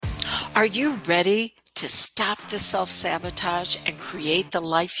Are you ready to stop the self-sabotage and create the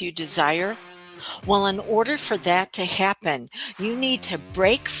life you desire? Well, in order for that to happen, you need to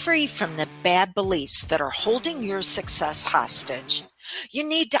break free from the bad beliefs that are holding your success hostage. You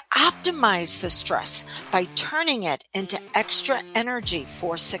need to optimize the stress by turning it into extra energy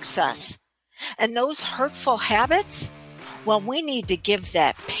for success. And those hurtful habits? Well, we need to give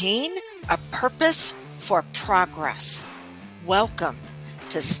that pain a purpose for progress. Welcome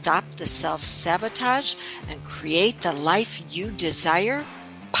to Stop the Self-Sabotage and Create the Life You Desire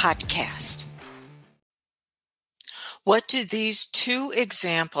podcast. What do these two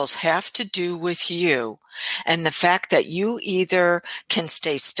examples have to do with you and the fact that you either can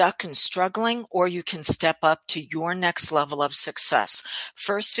stay stuck and struggling or you can step up to your next level of success?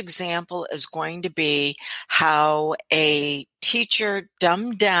 First example is going to be how a teacher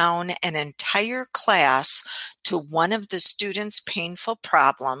dumbed down an entire class to one of the students' painful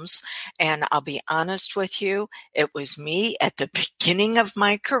problems. And I'll be honest with you, it was me at the beginning of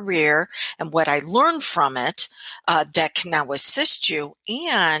my career, and what I learned from it that can now assist you.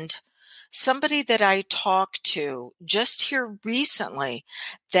 And somebody that I talked to just here recently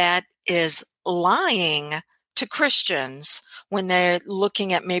that is lying to Christians when they're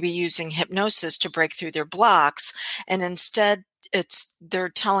looking at maybe using hypnosis to break through their blocks. And instead they're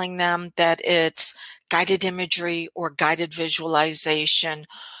telling them that it's guided imagery or guided visualization.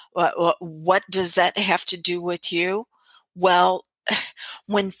 What does that have to do with you? Well,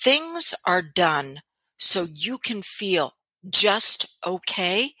 when things are done so you can feel just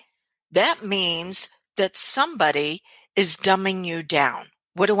okay, that means that somebody is dumbing you down.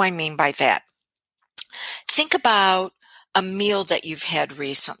 What do I mean by that? Think about a meal that you've had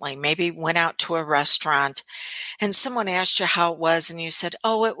recently. Maybe went out to a restaurant and someone asked you how it was and you said,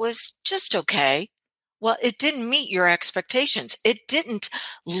 "Oh, it was just okay." Well, it didn't meet your expectations. It didn't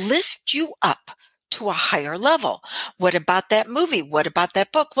lift you up to a higher level. What about that movie? What about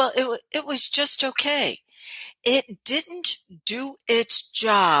that book? Well, it was just okay. It didn't do its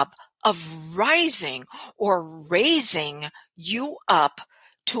job of rising or raising you up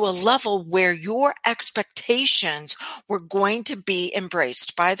to a level where your expectations were going to be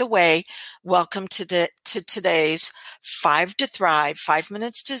embraced. By the way, welcome to today's 5 to Thrive, 5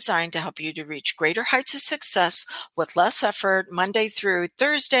 minutes designed to help you to reach greater heights of success with less effort. Monday through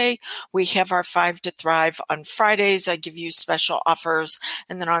Thursday, we have our 5 to Thrive. On Fridays, I give you special offers.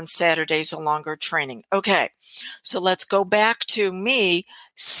 And then on Saturdays, a longer training. Okay, so let's go back to me.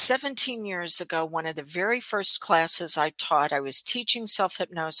 17 years ago, one of the very first classes I taught, I was teaching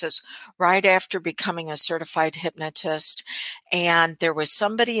self-hypnosis right after becoming a certified hypnotist. And there was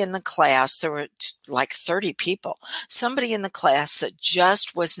somebody in the class, there were like 30 people, somebody in the class that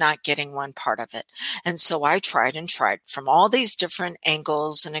just was not getting one part of it. And so I tried and tried from all these different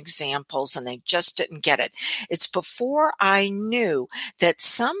angles and examples, and they just didn't get it. It's before I knew that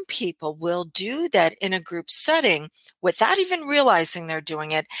some people will do that in a group setting without even realizing they're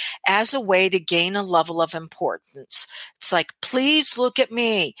doing it as a way to gain a level of importance. It's like, please look at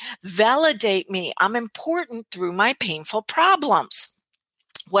me, validate me. I'm important through my painful problems.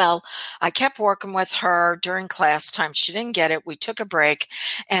 Well, I kept working with her during class time. She didn't get it. We took a break,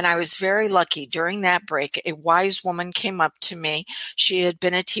 and I was very lucky. During that break, a wise woman came up to me. She had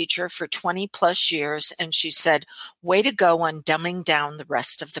been a teacher for 20 plus years, and she said, "Way to go on dumbing down the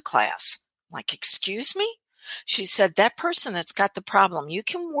rest of the class." I'm like, excuse me? She said, that person that's got the problem, you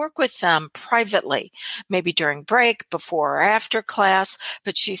can work with them privately, maybe during break, before or after class.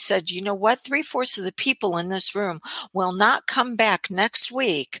 But she said, you know what? 3/4 of the people in this room will not come back next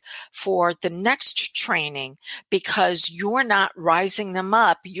week for the next training because you're not rising them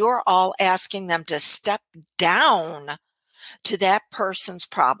up. You're all asking them to step down to that person's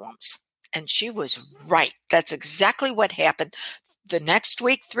problems. And she was right. That's exactly what happened. The next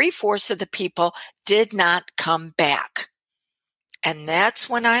week, 3/4 of the people did not come back. And that's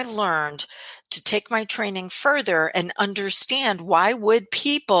when I learned to take my training further and understand why would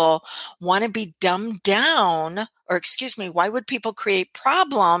people want to be dumbed down, or excuse me, why would people create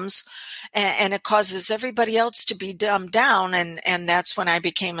problems and it causes everybody else to be dumbed down? And that's when I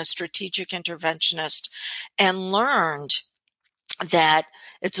became a strategic interventionist and learned that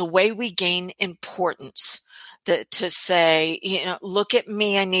it's a way we gain importance. To say, look at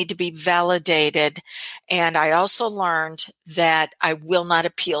me, I need to be validated. And I also learned that I will not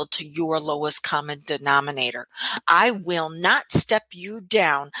appeal to your lowest common denominator. I will not step you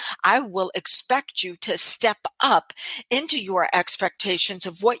down. I will expect you to step up into your expectations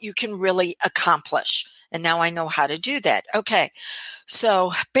of what you can really accomplish. And now I know how to do that. Okay,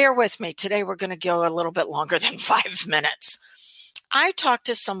 so bear with me. Today we're going to go a little bit longer than 5 minutes. I talked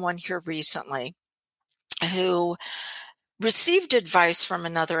to someone here recently who received advice from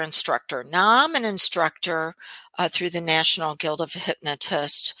another instructor. Now, I'm an instructor through the National Guild of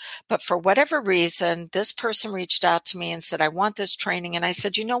Hypnotists, but for whatever reason, this person reached out to me and said, I want this training. And I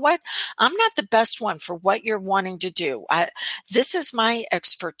said, you know what? I'm not the best one for what you're wanting to do. This is my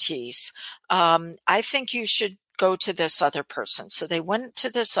expertise. I think you should go to this other person. So they went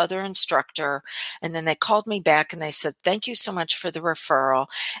to this other instructor, and then they called me back and they said, thank you so much for the referral.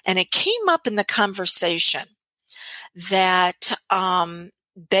 And it came up in the conversation that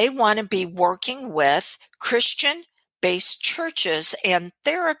they want to be working with Christian-based churches and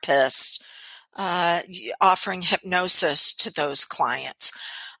therapists offering hypnosis to those clients.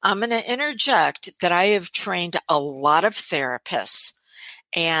 I'm going to interject that I have trained a lot of therapists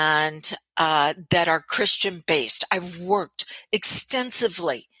and that are Christian-based. I've worked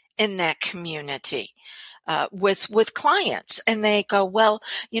extensively in that community. With clients, and they go, well,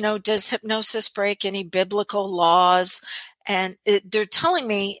 does hypnosis break any biblical laws? And they're telling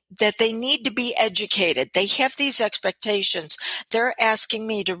me that they need to be educated. They have these expectations. They're asking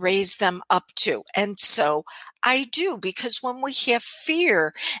me to raise them up to. And so I do, because when we have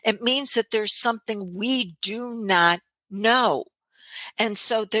fear, it means that there's something we do not know. And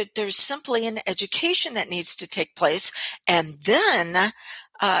so there's simply an education that needs to take place. And then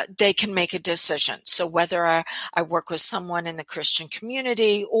they can make a decision. So whether I work with someone in the Christian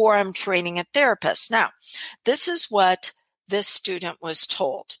community or I'm training a therapist. Now, this is what this student was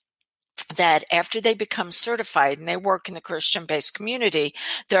told, that after they become certified and they work in the Christian-based community,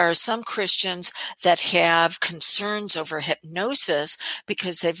 there are some Christians that have concerns over hypnosis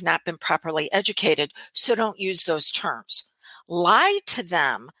because they've not been properly educated. So don't use those terms. Lie to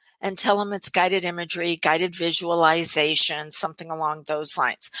them and tell them it's guided imagery, guided visualization, something along those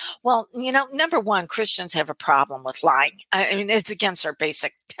lines. Well, number one, Christians have a problem with lying. I mean, it's against our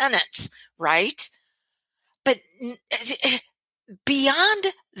basic tenets, right? But beyond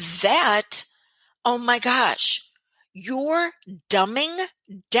that, oh my gosh, you're dumbing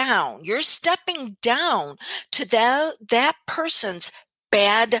down. You're stepping down to that person's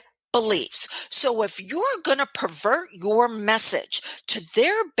bad beliefs. So if you're going to pervert your message to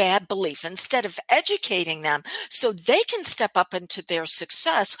their bad belief instead of educating them so they can step up into their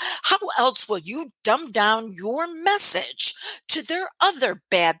success, how else will you dumb down your message to their other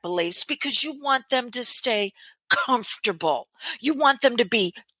bad beliefs because you want them to stay comfortable? You want them to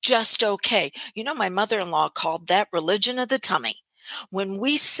be just okay. My mother-in-law called that religion of the tummy. When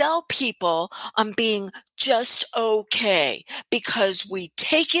we sell people on being just okay because we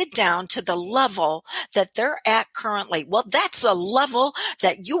take it down to the level that they're at currently, well, that's the level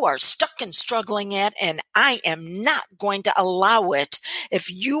that you are stuck and struggling at, and I am not going to allow it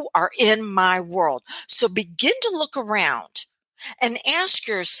if you are in my world. So begin to look around and ask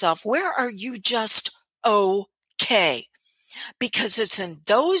yourself, where are you just okay? Because it's in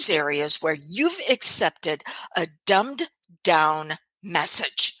those areas where you've accepted a dumbed down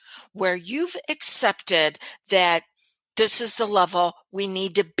message, where you've accepted that this is the level we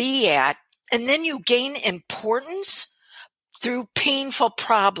need to be at, and then you gain importance through painful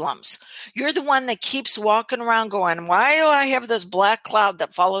problems. You're the one that keeps walking around going, why do I have this black cloud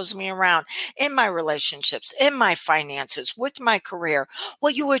that follows me around in my relationships, in my finances, with my career?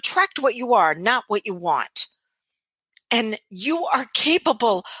 Well, you attract what you are, not what you want. And you are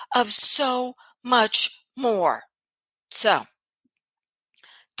capable of so much more. So,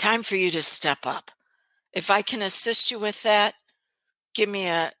 time for you to step up. If I can assist you with that, give me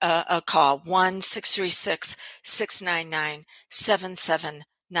a call,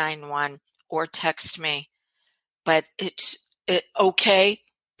 1-636-699-7791, or text me. But okay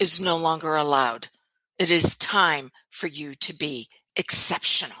is no longer allowed. It is time for you to be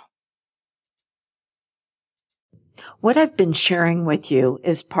exceptional. What I've been sharing with you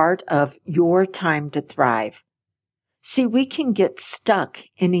is part of your time to thrive. See, we can get stuck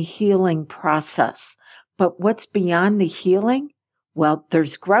in a healing process, but what's beyond the healing? Well,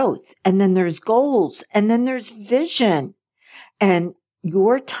 there's growth, and then there's goals, and then there's vision. And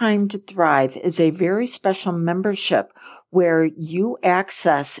your time to thrive is a very special membership where you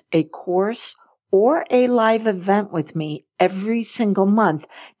access a course or a live event with me every single month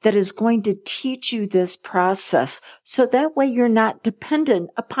that is going to teach you this process. So that way you're not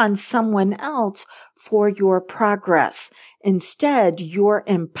dependent upon someone else for your progress. Instead, you're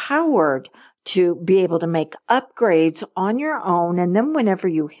empowered to be able to make upgrades on your own. And then whenever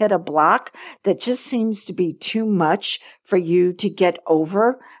you hit a block that just seems to be too much for you to get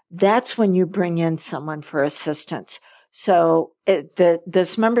over, that's when you bring in someone for assistance. So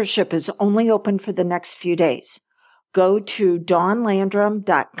this membership is only open for the next few days. go to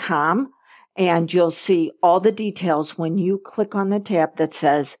dawnlandrum.com and you'll see all the details when you click on the tab that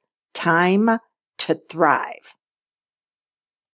says Time to Thrive.